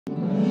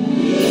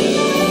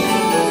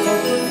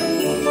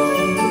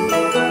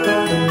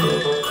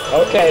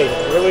Okay,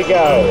 here we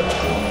go.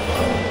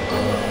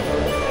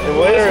 The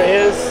winner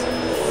is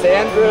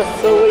Sandra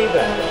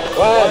Sullivan.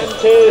 1,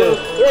 2,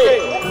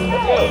 3.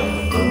 Let's go.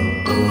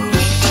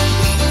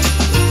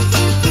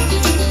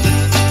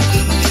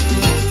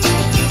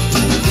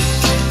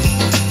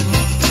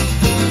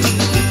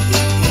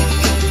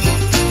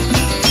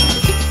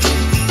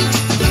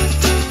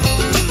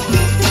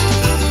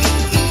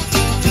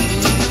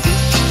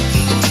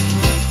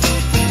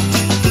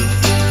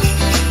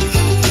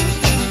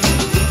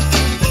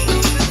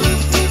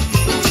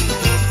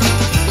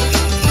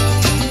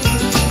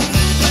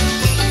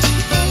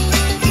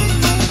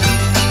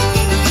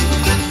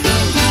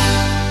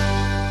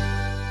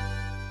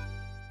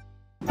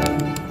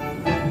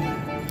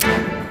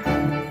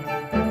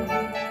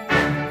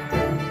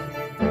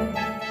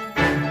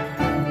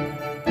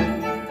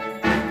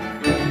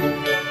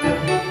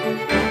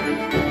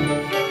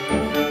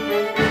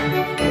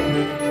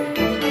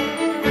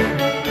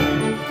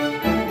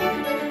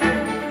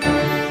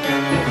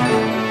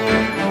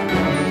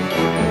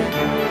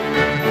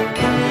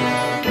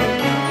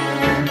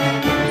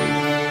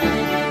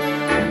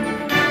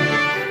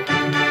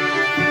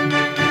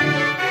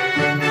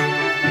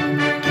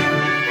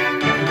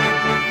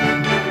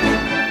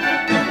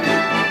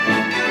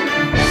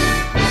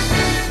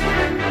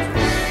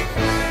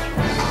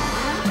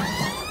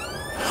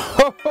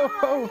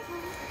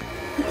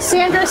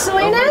 Sandra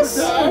Salinas,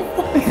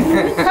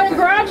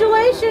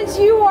 congratulations,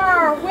 you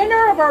are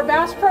winner of our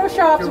Bass Pro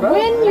Shops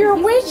Win Your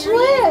Wish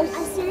List.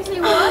 I seriously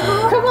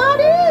won? Come on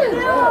in.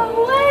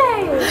 No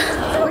way.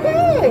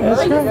 Okay.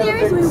 Are you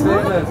seriously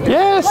won?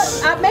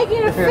 Yes. I'm making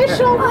it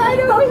official right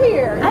over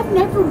here. I've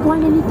never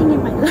won anything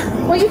in my life.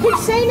 Well, you can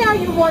say now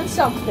you won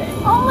something.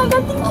 Oh my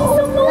god, thank you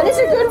so much. That is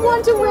a good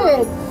one to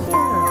win.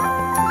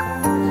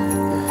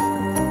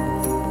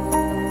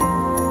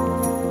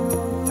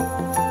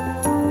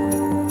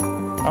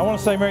 I want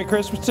to say Merry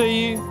Christmas to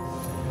you.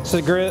 It's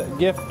a great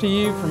gift to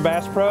you from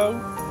Bass Pro.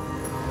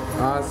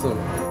 Awesome.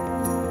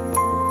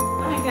 Oh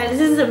my god, this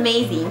is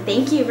amazing.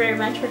 Thank you very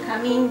much for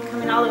coming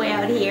all the way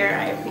out here.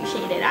 I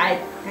appreciate it. I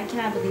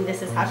cannot believe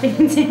this is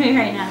happening to me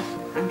right now.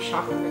 I'm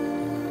shocked.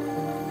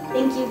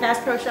 Thank you, Bass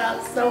Pro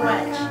Shops, so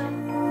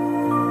much.